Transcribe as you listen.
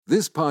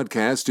This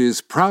podcast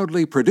is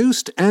proudly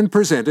produced and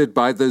presented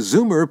by the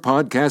Zoomer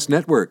Podcast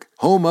Network,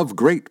 home of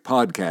great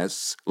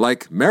podcasts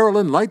like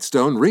Marilyn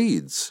Lightstone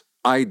Reads,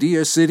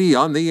 Idea City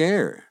on the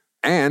Air,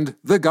 and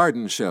The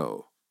Garden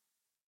Show.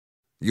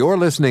 You're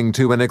listening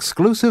to an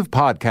exclusive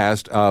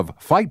podcast of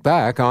Fight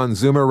Back on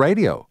Zoomer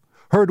Radio,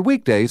 heard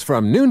weekdays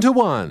from noon to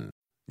 1.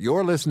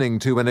 You're listening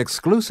to an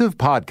exclusive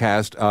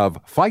podcast of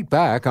Fight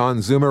Back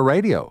on Zoomer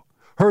Radio,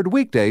 heard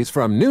weekdays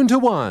from noon to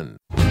 1.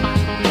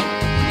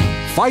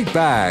 Fight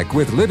Back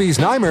with Libby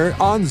Znaimer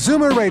on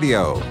Zoomer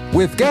Radio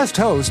with guest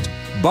host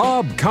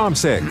Bob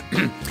Komsic.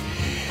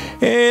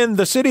 And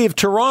the city of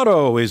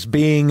Toronto is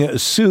being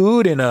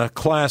sued in a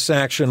class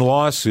action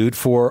lawsuit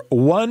for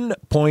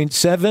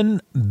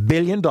 $1.7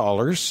 billion,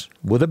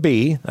 with a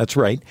B, that's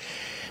right.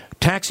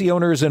 Taxi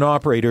owners and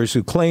operators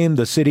who claim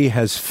the city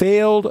has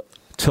failed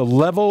to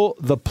level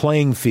the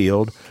playing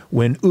field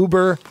when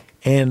Uber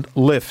and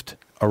Lyft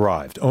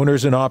arrived.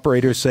 Owners and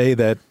operators say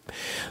that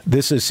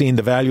this has seen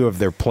the value of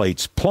their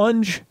plates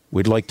plunge.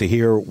 We'd like to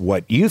hear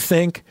what you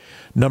think.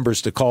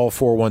 Numbers to call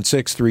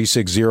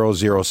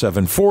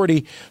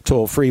 416-360-0740.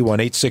 Toll free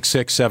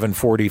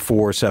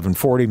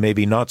 1-866-740-4740.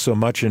 Maybe not so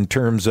much in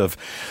terms of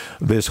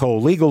this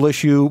whole legal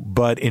issue,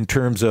 but in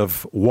terms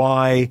of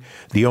why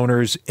the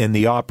owners and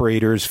the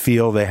operators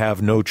feel they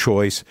have no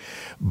choice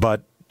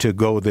but to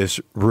go this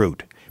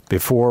route.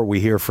 Before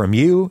we hear from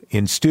you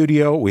in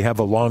studio, we have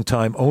a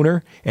longtime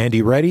owner,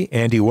 Andy Reddy.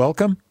 Andy,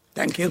 welcome.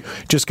 Thank you.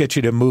 Just get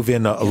you to move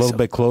in a little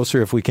bit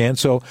closer if we can.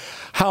 So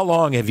how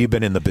long have you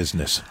been in the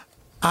business?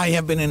 I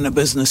have been in the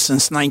business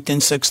since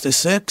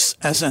 1966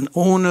 as an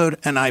owner,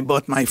 and I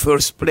bought my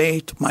first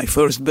plate, my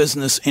first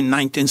business in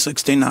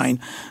 1969.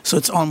 So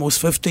it's almost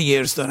 50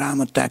 years that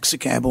I'm a taxi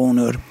cab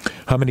owner.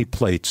 How many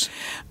plates?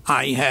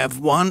 I have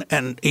one,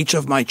 and each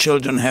of my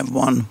children have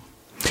one.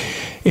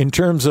 In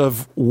terms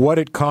of what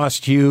it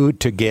cost you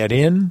to get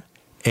in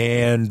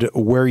and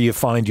where you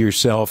find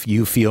yourself,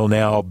 you feel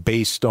now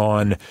based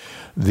on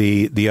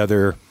the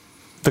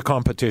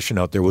competition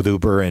out there with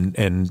Uber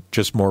and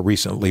just more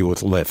recently with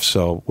Lyft.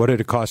 So what did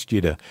it cost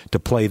you to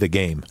play the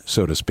game,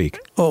 so to speak?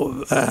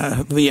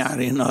 We are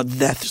in a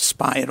death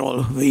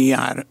spiral. We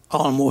are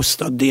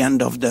almost at the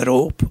end of the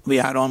rope.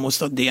 We are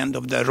almost at the end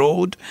of the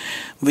road.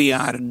 We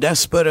are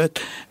desperate,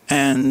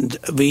 and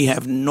we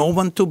have no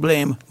one to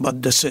blame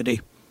but the city.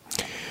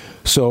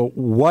 So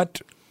what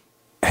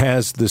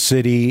has the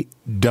city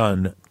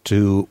done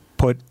to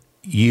put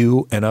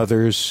you and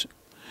others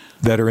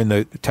that are in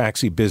the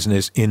taxi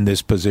business in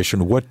this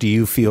position? What do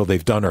you feel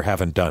they've done or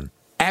haven't done?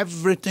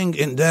 Everything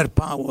in their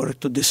power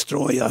to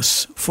destroy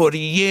us. For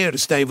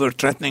years, they were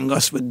threatening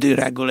us with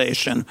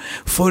deregulation.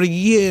 For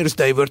years,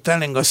 they were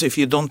telling us, if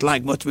you don't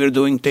like what we're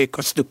doing, take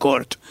us to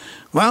court.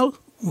 Well,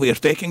 we're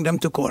taking them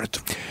to court.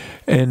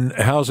 And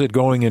how's it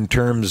going in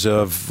terms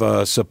of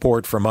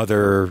support from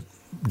other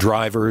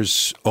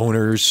drivers,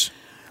 owners?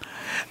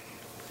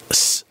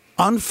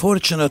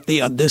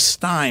 Unfortunately, at this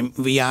time,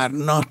 we are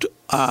not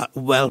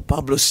well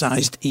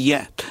publicized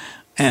yet.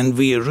 And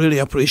we really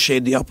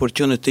appreciate the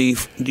opportunity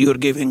you're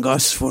giving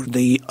us for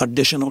the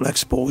additional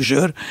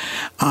exposure.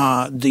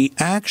 The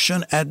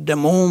action at the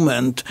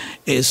moment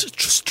is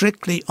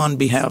strictly on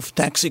behalf of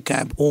taxi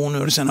cab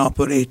owners and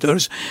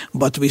operators,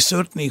 but we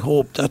certainly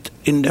hope that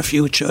in the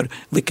future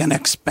we can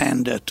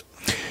expand it.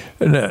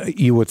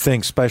 You would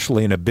think,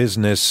 especially in a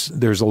business,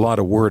 there's a lot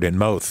of word in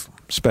mouth,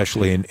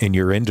 especially in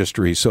your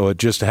industry. So it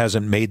just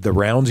hasn't made the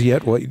rounds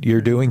yet, what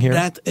you're doing here?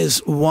 That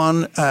is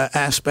one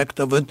aspect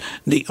of it.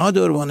 The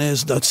other one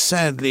is that,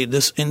 sadly,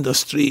 this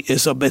industry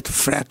is a bit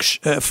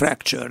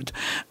fractured.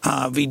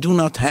 We do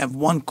not have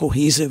one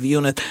cohesive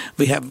unit.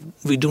 We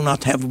do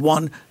not have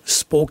one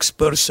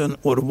spokesperson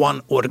or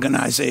one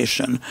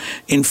organization.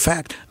 In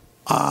fact,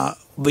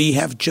 we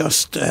have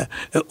just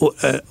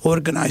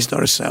organized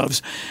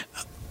ourselves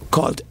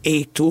called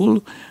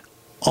A-Tool,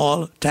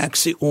 All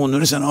Taxi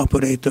Owners and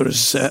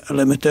Operators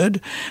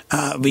Limited.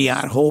 We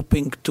are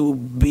hoping to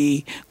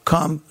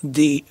become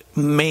the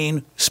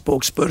main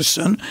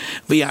spokesperson.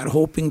 We are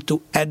hoping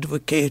to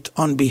advocate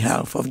on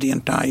behalf of the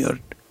entire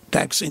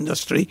tax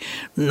industry,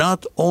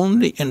 not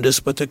only in this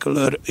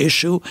particular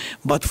issue,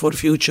 but for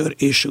future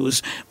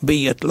issues,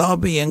 be it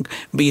lobbying,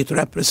 be it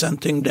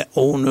representing the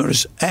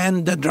owners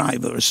and the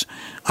drivers.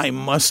 I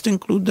must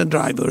include the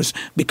drivers,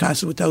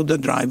 because without the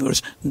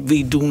drivers,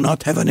 we do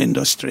not have an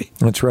industry.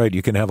 That's right.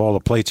 You can have all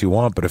the plates you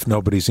want, but if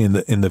nobody's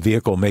in the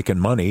vehicle making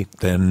money,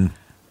 then...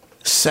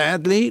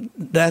 Sadly,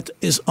 that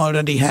is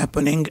already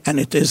happening, and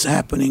it is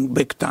happening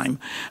big time.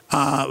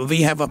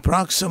 We have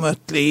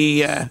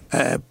approximately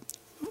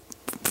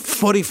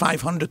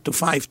 4,500 to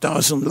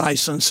 5,000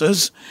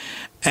 licenses,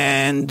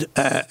 and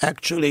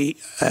actually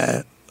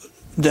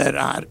there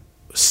are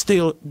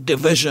still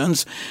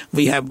divisions.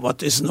 We have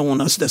what is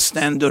known as the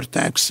standard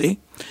taxi.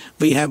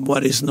 We have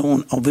what is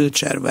known a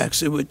wheelchair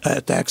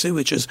taxi,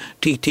 which is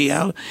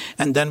TTL,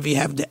 and then we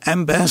have the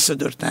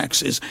ambassador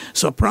taxis.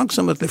 So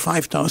approximately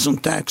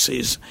 5,000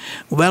 taxis.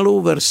 Well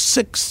over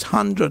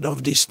 600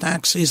 of these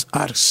taxis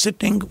are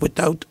sitting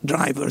without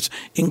drivers,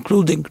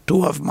 including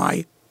two of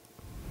my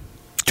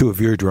Two of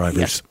your drivers.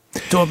 Yes,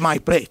 two of my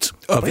plates.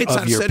 Plates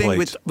are your sitting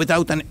plates.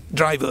 without a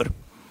driver.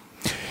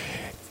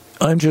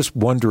 I'm just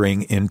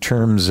wondering in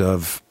terms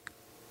of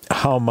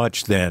how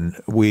much then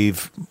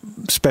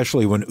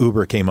especially when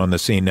Uber came on the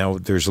scene, now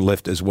there's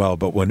Lyft as well,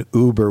 but when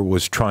Uber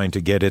was trying to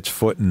get its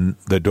foot in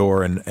the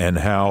door and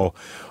how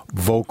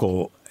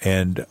vocal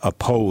and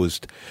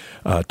opposed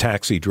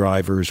taxi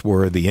drivers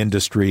were, the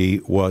industry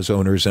was,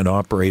 owners and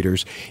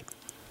operators,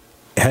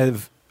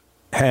 have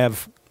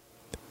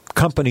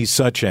companies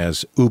such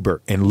as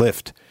Uber and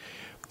Lyft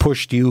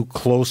pushed you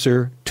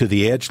closer to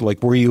the edge?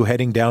 Like, were you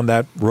heading down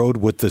that road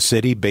with the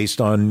city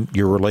based on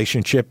your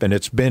relationship? And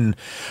it's been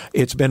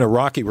a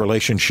rocky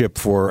relationship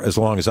for as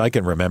long as I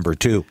can remember,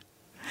 too.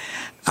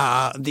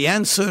 The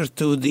answer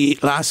to the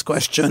last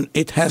question,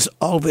 it has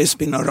always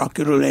been a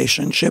rocky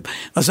relationship.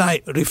 As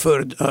I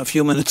referred a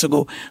few minutes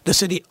ago, the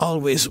city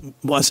always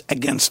was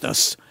against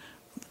us.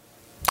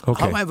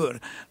 Okay. However,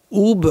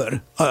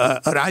 Uber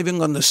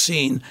arriving on the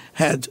scene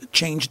had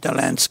changed the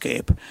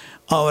landscape.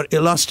 Our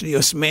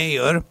illustrious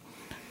mayor,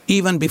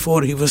 even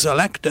before he was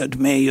elected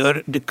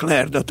mayor,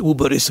 declared that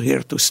Uber is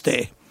here to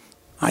stay.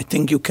 I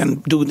think you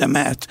can do the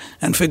math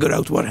and figure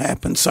out what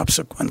happened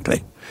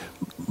subsequently.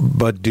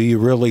 But do you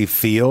really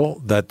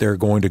feel that they're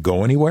going to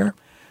go anywhere?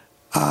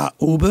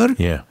 Uber?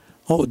 Yeah.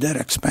 Oh, they're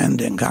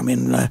expanding. I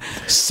mean,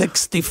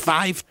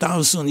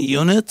 65,000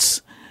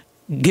 units?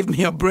 Give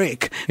me a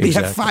break. Exactly. We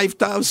have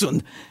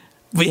 5,000.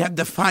 We had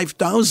the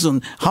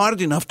 5,000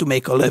 hard enough to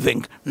make a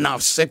living. Now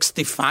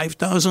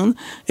 65,000?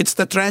 It's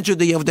the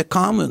tragedy of the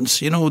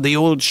commons. You know, the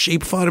old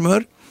sheep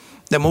farmer,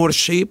 the more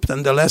sheep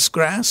and the less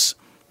grass,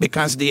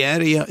 because the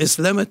area is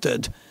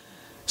limited.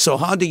 So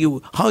how do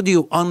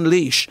you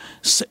unleash?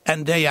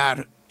 And they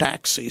are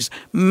taxis.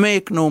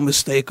 Make no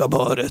mistake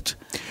about it.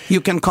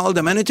 You can call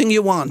them anything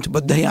you want,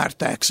 but they are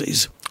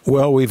taxis.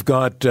 Well, we've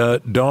got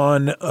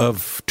Don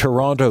of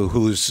Toronto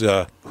who's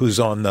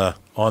on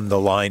the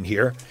line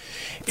here,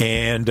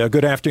 and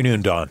good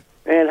afternoon, Don.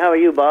 And how are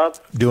you, Bob?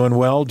 Doing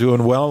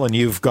well. And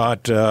you've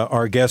got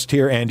our guest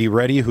here, Andy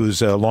Reddy,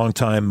 who's a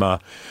longtime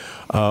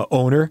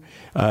owner.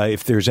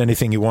 If there's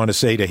anything you want to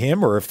say to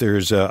him, or if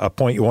there's a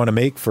point you want to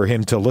make for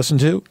him to listen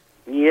to.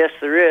 Yes,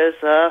 there is.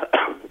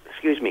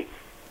 Excuse me.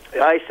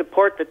 I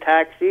support the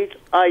taxis.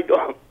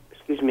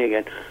 Excuse me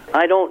again.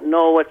 I don't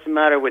know what's the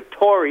matter with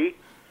Tory.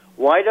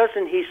 Why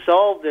doesn't he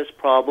solve this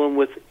problem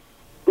with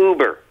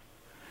Uber?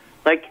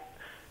 Like,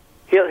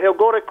 he'll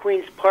go to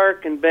Queen's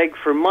Park and beg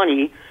for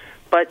money,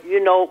 but, you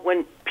know,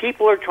 when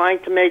people are trying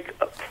to make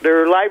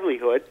their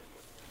livelihood,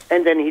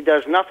 and then he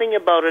does nothing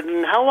about it,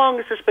 and how long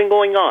has this been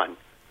going on?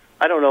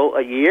 I don't know,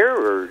 a year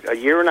or a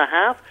year and a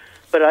half?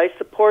 But I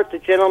support the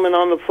gentleman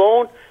on the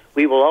phone.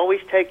 We will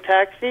always take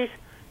taxis,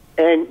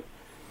 and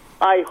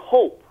I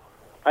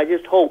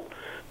just hope,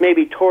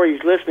 maybe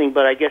Tory's listening,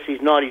 but I guess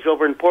he's not. He's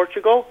over in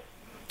Portugal?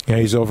 Yeah,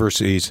 he's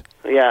overseas.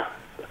 Yeah.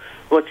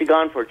 What's he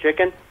gone for,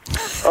 chicken?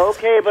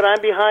 Okay, but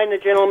I'm behind the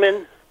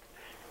gentleman,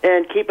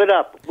 and keep it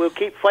up. We'll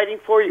keep fighting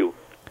for you.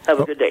 Have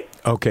a good day.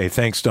 Okay,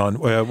 thanks, Don.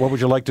 What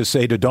would you like to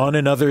say to Don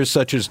and others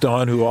such as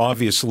Don who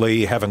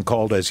obviously haven't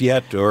called us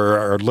yet or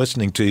are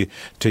listening to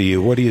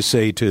you? What do you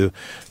say to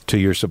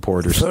your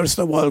supporters? First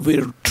of all, we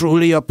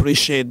truly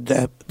appreciate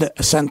the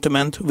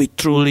sentiment. We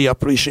truly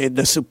appreciate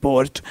the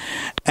support.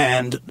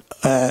 And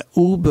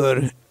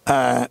Uber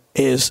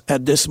is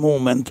at this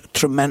moment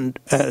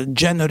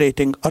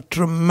generating a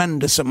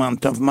tremendous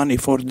amount of money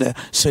for the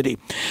city.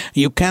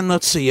 You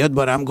cannot see it,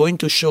 but I'm going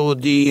to show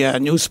the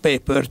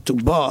newspaper to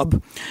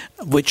Bob,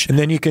 and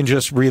then you can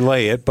just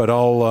relay it. But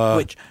I'll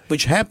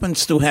which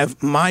happens to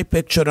have my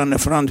picture on the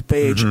front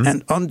page,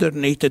 and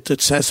underneath it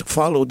says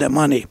 "Follow the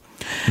money."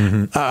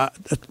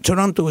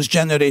 Toronto is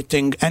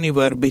generating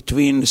anywhere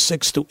between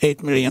 $6 to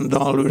 $8 million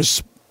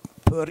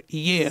per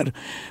year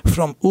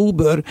from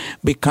Uber,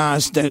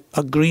 because the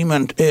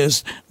agreement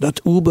is that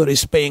Uber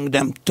is paying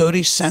them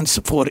 30 cents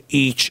for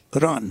each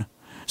run.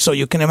 So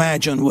you can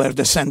imagine where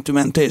the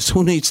sentiment is.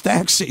 Who needs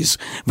taxis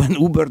when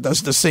Uber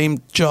does the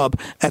same job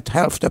at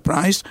half the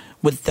price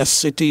with the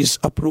city's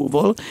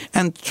approval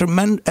and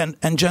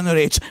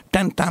generates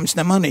 10 times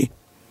the money?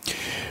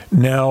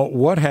 Now,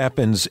 what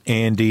happens,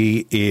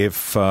 Andy,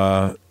 if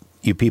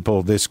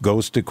this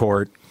goes to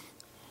court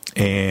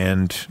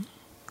and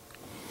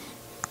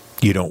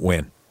you don't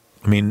win?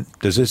 I mean,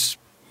 does this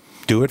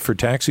do it for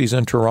taxis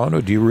in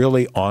Toronto? Do you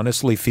really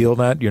honestly feel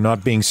that? You're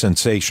not being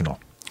sensational.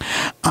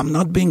 I'm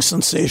not being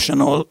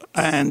sensational,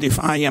 and if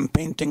I am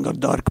painting a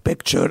dark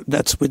picture,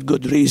 that's with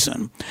good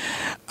reason.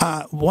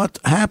 What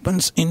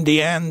happens in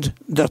the end,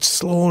 that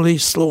slowly,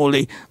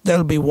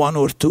 there'll be one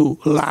or two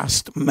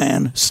last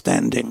men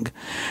standing.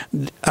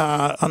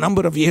 A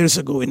number of years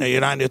ago in the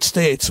United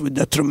States, with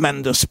the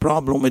tremendous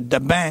problem with the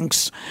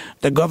banks,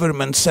 the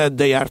government said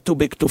they are too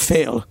big to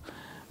fail.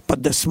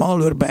 But the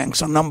smaller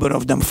banks, a number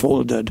of them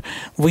folded.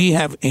 We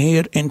have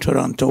here in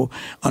Toronto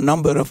a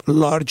number of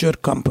larger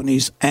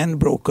companies and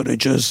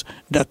brokerages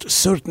that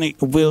certainly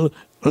will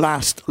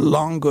last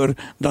longer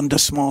than the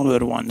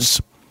smaller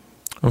ones.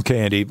 Okay,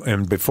 Andy,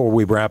 and before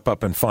we wrap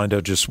up and find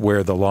out just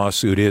where the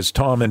lawsuit is,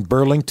 Tom in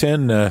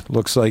Burlington,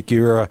 looks like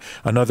you're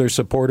another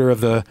supporter of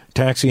the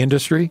taxi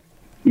industry?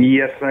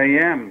 Yes, I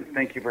am.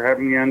 Thank you for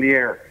having me on the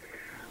air.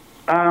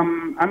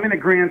 I'm in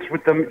agreement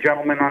with the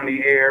gentleman on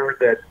the air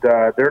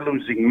that they're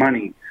losing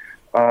money.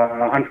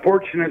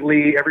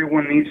 Unfortunately,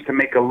 everyone needs to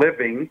make a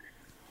living,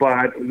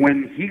 but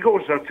when he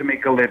goes out to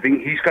make a living,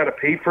 he's got to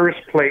pay for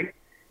his plate,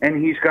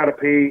 and he's got to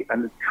pay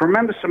a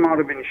tremendous amount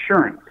of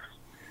insurance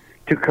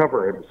to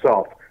cover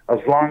himself, as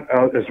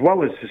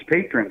well as his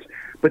patrons.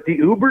 But the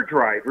Uber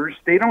drivers,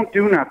 they don't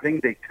do nothing.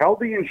 They tell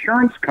the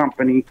insurance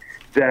company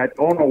that,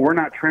 oh, no, we're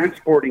not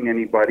transporting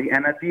anybody.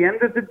 And at the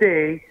end of the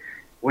day,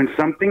 when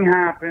something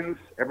happens,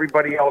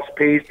 everybody else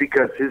pays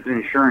because his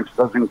insurance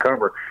doesn't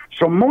cover.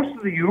 So most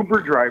of the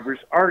Uber drivers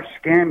are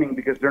scamming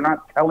because they're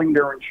not telling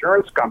their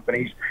insurance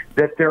companies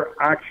that they're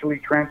actually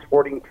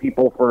transporting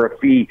people for a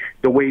fee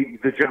the way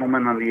the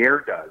gentleman on the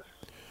air does.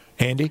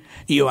 Andy?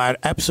 You are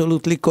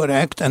absolutely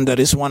correct, and there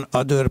is one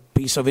other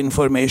piece of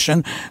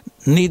information.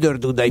 Neither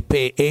do they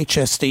pay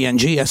HST and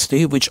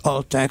GST, which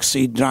all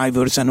taxi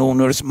drivers and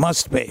owners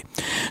must pay.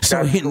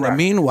 So in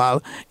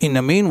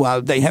the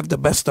meanwhile, they have the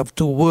best of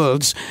two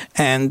worlds,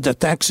 and the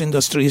tax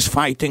industry is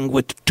fighting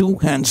with two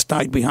hands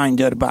tied behind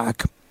their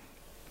back.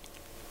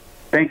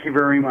 Thank you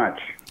very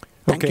much.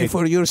 Thank you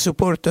for your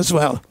support as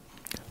well.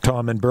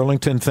 Tom in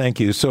Burlington, thank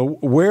you. So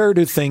where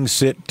do things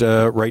sit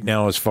right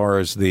now as far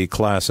as the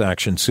class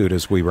action suit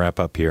as we wrap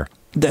up here?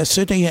 The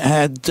city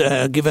had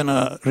given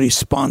a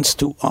response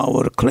to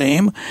our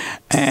claim,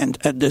 and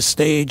at this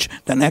stage,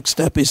 the next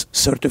step is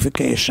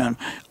certification.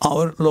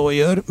 Our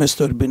lawyer,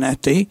 Mr.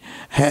 Binetti,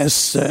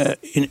 has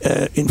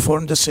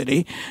informed the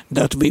city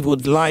that we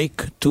would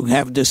like to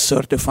have this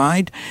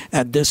certified.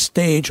 At this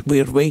stage,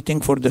 we're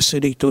waiting for the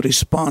city to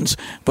respond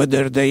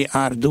whether they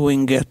are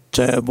doing it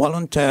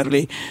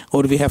voluntarily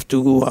or we have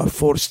to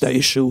force the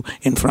issue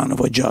in front of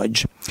a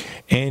judge.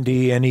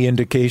 Andy, any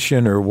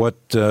indication or what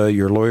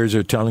your lawyers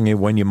are telling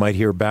you when you might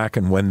hear back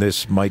and when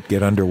this might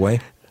get underway?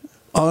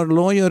 Our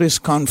lawyer is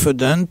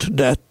confident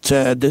that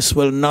this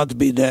will not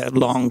be the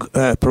long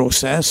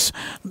process.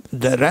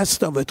 The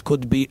rest of it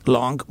could be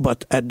long,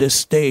 but at this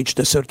stage,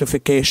 the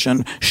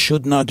certification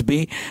should not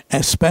be,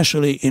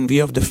 especially in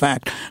view of the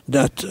fact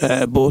that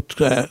both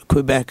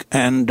Quebec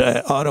and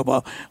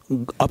Ottawa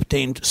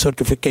obtained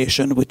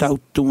certification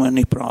without too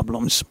many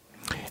problems.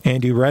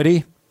 Andy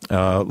Reddy,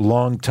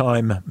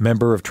 long-time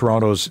member of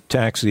Toronto's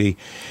taxi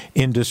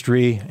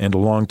industry and a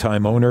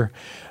long-time owner.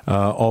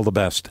 All the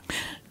best.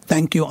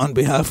 Thank you on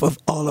behalf of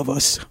all of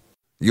us.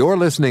 You're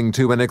listening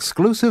to an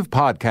exclusive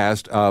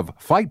podcast of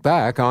Fight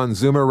Back on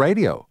Zoomer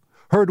Radio.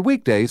 Heard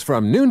weekdays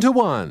from noon to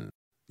 1.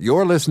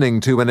 You're listening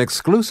to an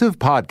exclusive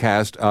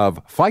podcast of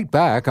Fight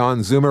Back on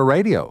Zoomer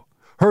Radio.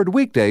 Heard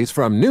weekdays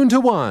from noon to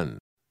 1.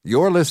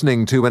 You're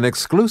listening to an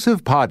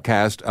exclusive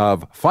podcast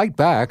of Fight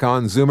Back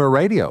on Zoomer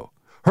Radio.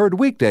 Heard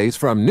weekdays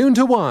from noon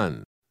to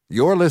 1.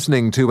 You're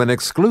listening to an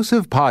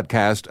exclusive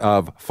podcast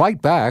of Fight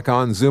Back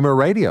on Zoomer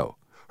Radio.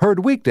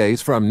 Heard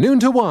weekdays from noon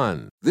to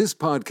 1. This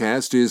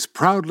podcast is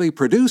proudly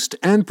produced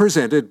and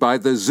presented by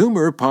the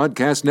Zoomer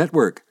Podcast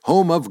Network,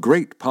 home of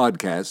great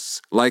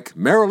podcasts like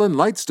Marilyn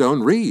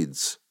Lightstone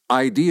Reads,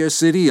 Idea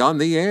City on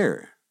the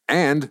Air,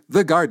 and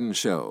The Garden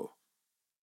Show.